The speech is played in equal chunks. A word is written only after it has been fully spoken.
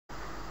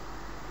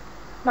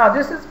Now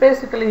this is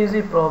basically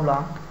easy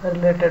problem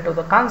related to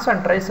the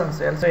concentration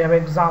cell. So you have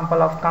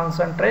example of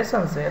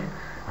concentration cell.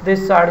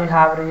 This side you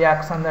have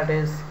reaction, that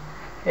is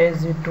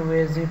Ag to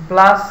Ag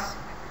plus,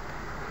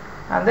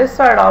 and this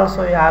side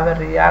also you have a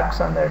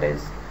reaction, that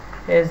is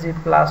Ag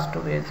plus to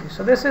Ag.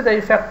 So this is the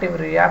effective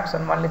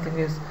reaction. Only thing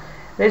is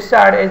this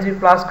side Ag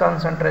plus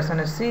concentration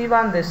is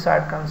C1, this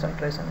side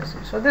concentration is C.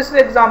 So this is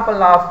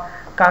example of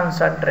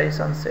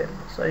concentration cell.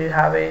 So you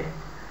have a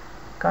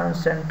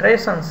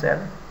concentration cell.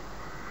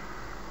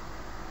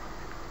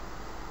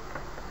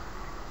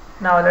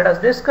 Now let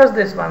us discuss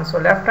this one. So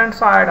left hand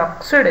side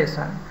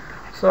oxidation.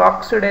 So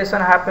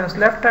oxidation happens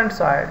left hand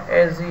side,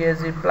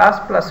 Ag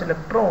plus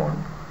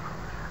electron,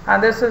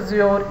 and this is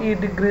your E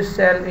degree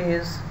cell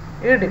is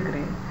E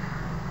degree.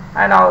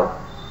 And now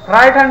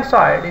right hand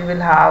side you will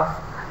have,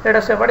 let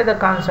us say, what is the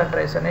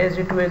concentration? Ag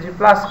to Ag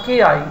plus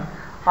Ki,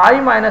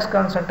 I minus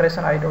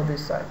concentration, I know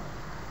this side.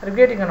 Are you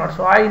getting or not?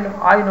 So I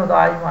know the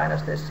I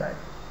minus this side.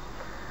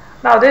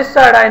 Now this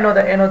side I know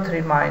the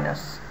NO3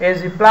 minus.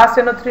 Ag plus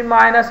NO3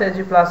 minus,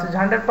 Ag plus is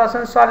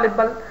 100%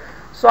 soluble.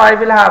 So I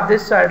will have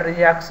this side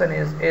reaction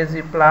is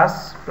Ag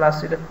plus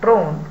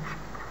electron,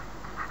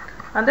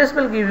 and this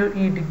will give you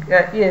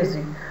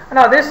Ag.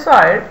 Now this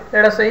side,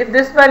 let us say if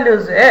this value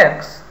is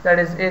X, that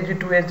is Ag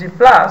to Ag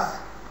plus,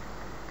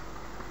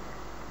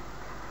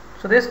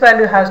 so this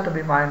value has to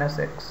be minus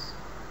X.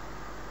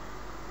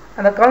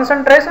 And the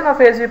concentration of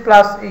Ag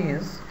plus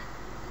is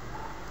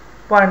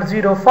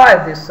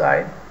 0.05 this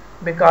side,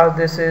 because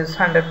this is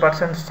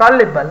 100%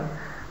 soluble.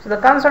 So the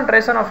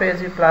concentration of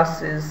Ag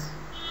plus is,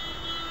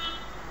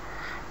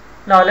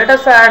 now let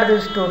us add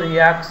these two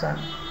reaction.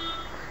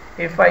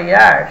 If I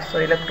add, so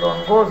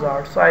electron goes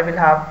out, so I will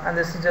have, and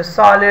this is just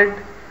solid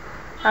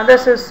and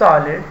this is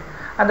solid,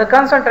 and the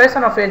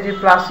concentration of Ag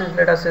plus is,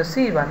 let us say,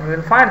 C1. We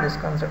will find this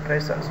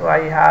concentration. So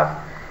I have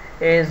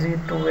Ag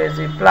to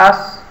Ag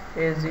plus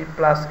Ag,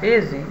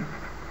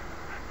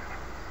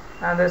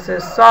 and this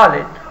is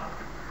solid,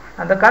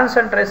 and the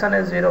concentration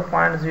is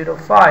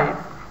 0.05.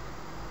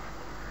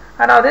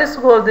 And now this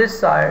goes this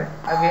side,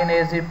 again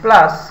Ag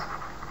plus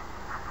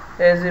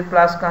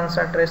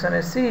concentration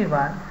is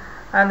C1,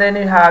 and then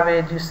you have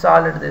Ag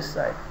solid this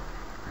side.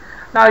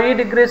 Now E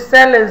degree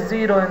cell is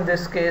 0 in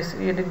this case.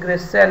 E degree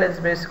cell is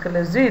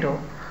basically 0.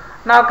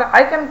 Now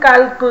I can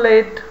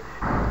calculate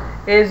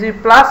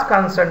Ag plus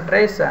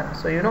concentration.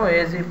 So you know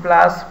Ag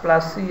plus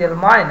Cl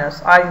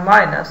minus I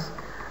minus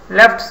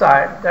left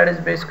side, that is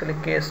basically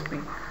Ksp.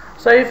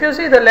 So if you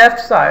see the left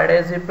side,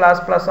 Ag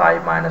plus I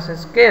minus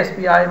is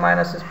Ksp, I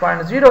minus is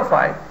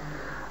 0.05.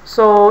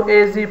 So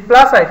Ag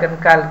plus I can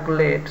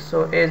calculate.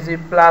 So Ag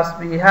plus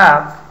we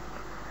have,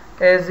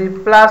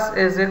 Ag plus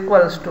is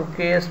equals to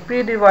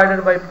Ksp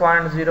divided by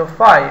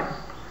 0.05,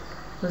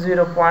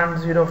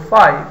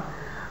 0.05.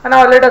 And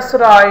now let us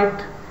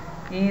write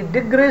E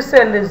degree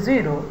cell is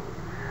 0,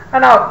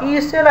 and now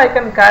E cell I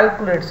can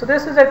calculate. So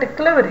this is at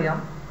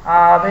equilibrium.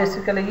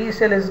 Basically E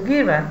cell is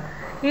given.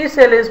 E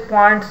cell is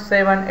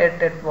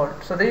 0.788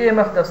 volt. So the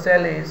EMF of the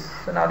cell is,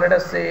 so now let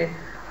us say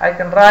I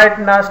can write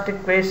Nernst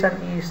equation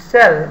E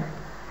cell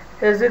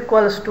is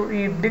equals to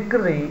E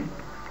degree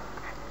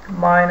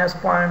minus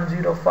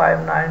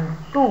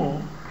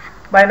 0.0592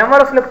 by number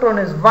of electron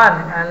is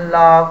 1, and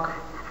log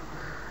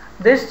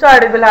this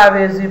side will have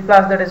Ag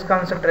plus, that is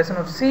concentration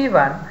of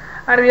C1,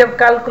 and we have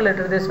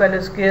calculated this value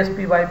is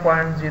Ksp by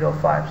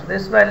 0.05. So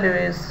this value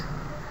is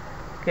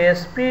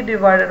Ksp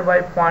divided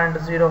by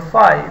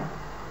 0.05,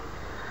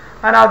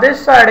 and now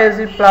this side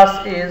Ag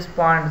plus is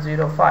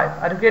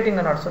 0.05. Are you getting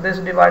or not? So this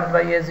divided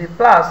by Ag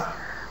plus,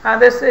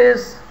 and this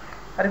is,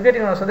 are you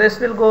getting or not? So this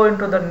will go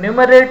into the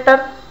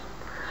numerator,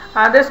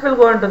 and this will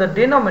go into the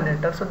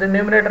denominator. So the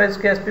numerator is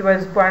Ksp by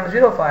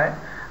 0.05,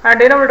 and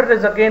denominator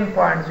is again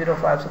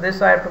 0.05. So this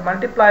I have to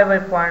multiply by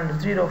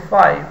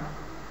 0.05.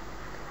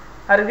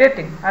 Are you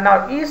getting? And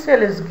now E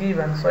cell is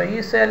given. So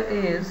E cell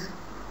is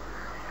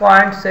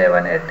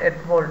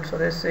 0.788 volt. So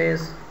this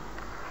is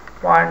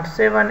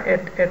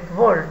 0.788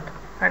 volt,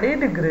 and E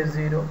degree is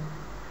 0,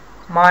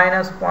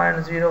 minus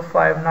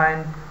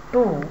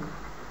 0.0592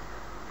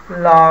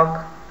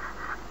 log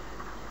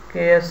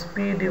Ksp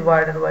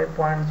divided by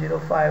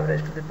 0.05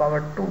 raised to the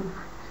power 2.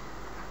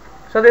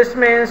 So this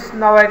means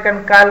now I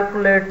can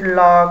calculate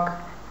log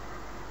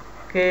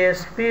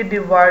Ksp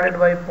divided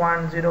by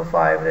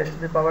 0.05 raised to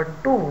the power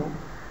 2.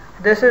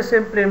 This is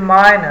simply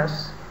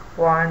minus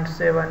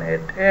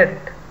 0.788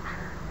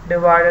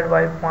 divided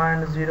by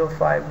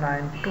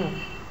 0.0592.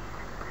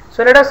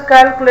 So let us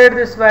calculate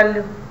this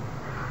value.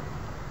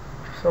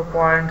 So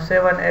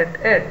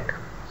 0.788.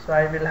 So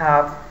I will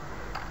have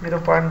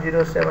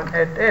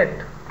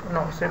 0.0788.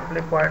 No,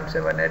 simply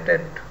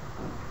 0.788.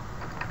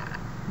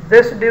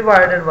 This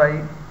divided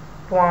by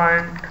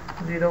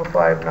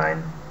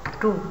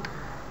 0.0592.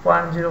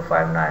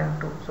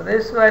 0.0592. So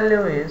this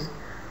value is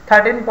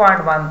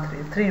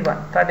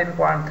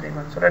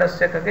 13.31. So let us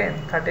check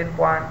again.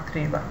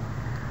 13.31.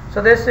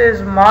 So this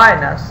is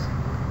minus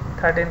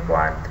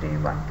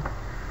 13.31.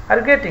 Are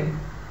you getting?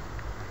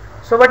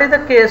 So what is the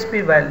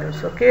Ksp value?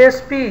 So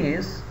Ksp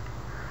is,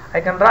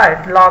 I can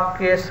write log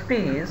Ksp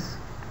is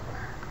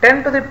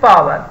 10 to the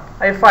power.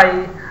 If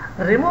I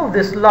remove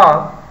this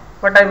log,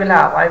 what I will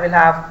have? I will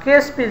have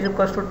Ksp is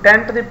equals to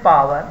 10 to the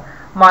power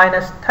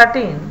minus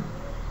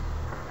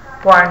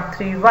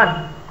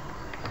 13.31.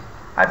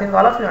 I think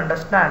all of you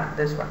understand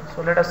this one.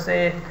 So let us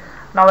say,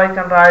 now I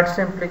can write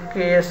simply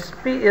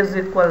Ksp is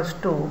equals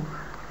to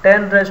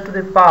 10 raised to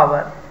the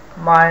power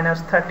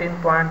minus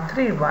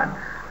 13.31,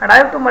 and I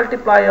have to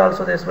multiply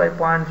also this by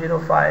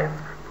 0.05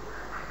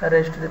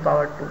 raised to the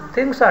power 2.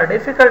 Things are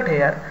difficult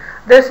here.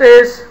 This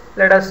is,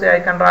 let us say I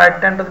can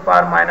write 10 to the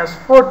power minus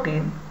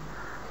 14.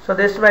 So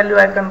this value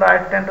I can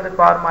write 10 to the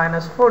power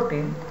minus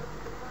 14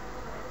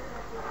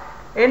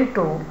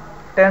 into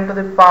 10 to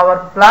the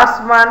power plus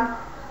 1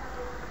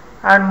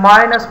 and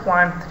minus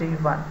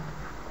 0.31.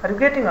 Are you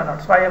getting or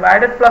not? So I have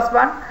added plus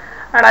 1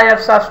 and I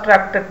have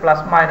subtracted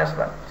plus minus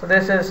 1. So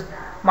this is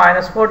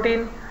minus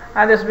 14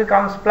 and this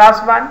becomes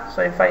plus 1.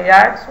 So if I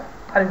add, so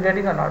are you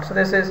getting or not? So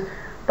this is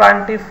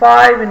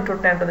 25 into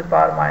 10 to the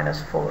power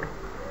minus 4.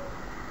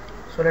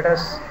 So let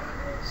us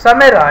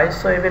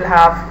summarize. So we will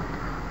have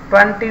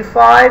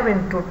 25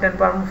 into 10 to the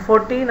power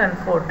 14 and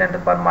 4 10 to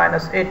the power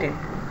minus 18.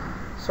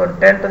 So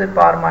 10 to the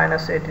power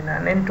minus 18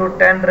 and into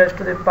 10 raised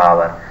to the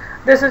power.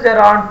 This is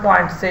around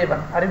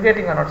 0.7. Are you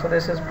getting or not? So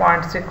this is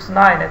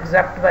 0.69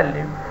 exact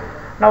value.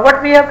 Now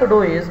what we have to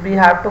do is we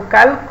have to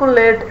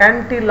calculate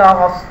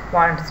anti-log of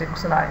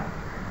 0.69.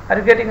 Are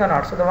you getting or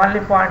not? So the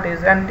only point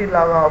is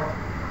anti-log of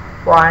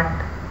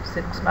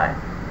 0.69.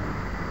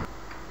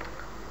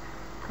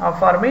 Now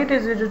for me it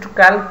is easy to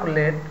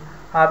calculate.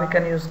 We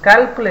can use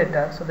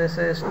calculator. So this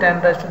is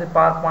 10 raised to the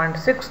power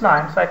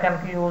 0.69. So I can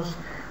use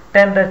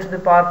 10 raised to the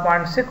power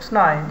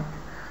 0.69.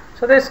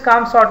 So this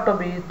comes out to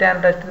be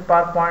 10 raised to the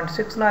power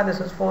 0.69. This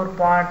is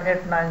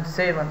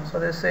 4.897. So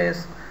this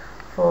is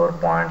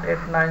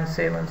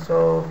 4.897.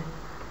 So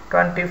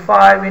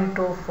 25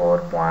 into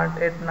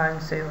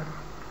 4.897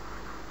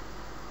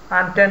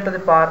 and 10 to the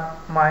power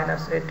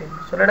minus 18.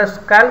 So let us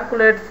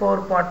calculate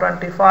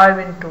 4.25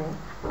 into,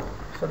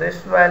 so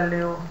this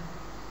value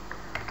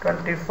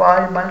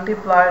 25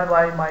 multiplied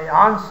by my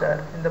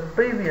answer in the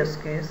previous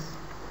case.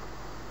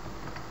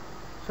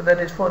 So that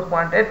is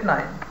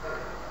 4.89.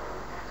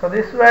 So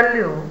this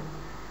value,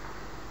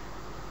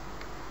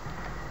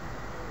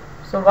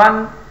 so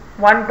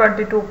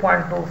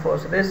 122.24.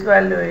 So this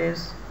value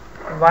is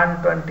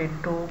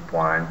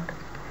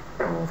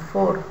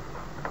 122.24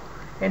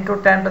 into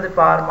 10 to the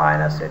power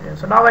minus 18.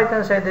 So now I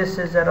can say this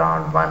is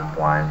around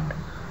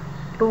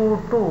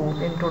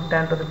 1.22 into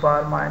 10 to the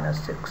power minus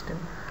 16.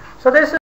 So this is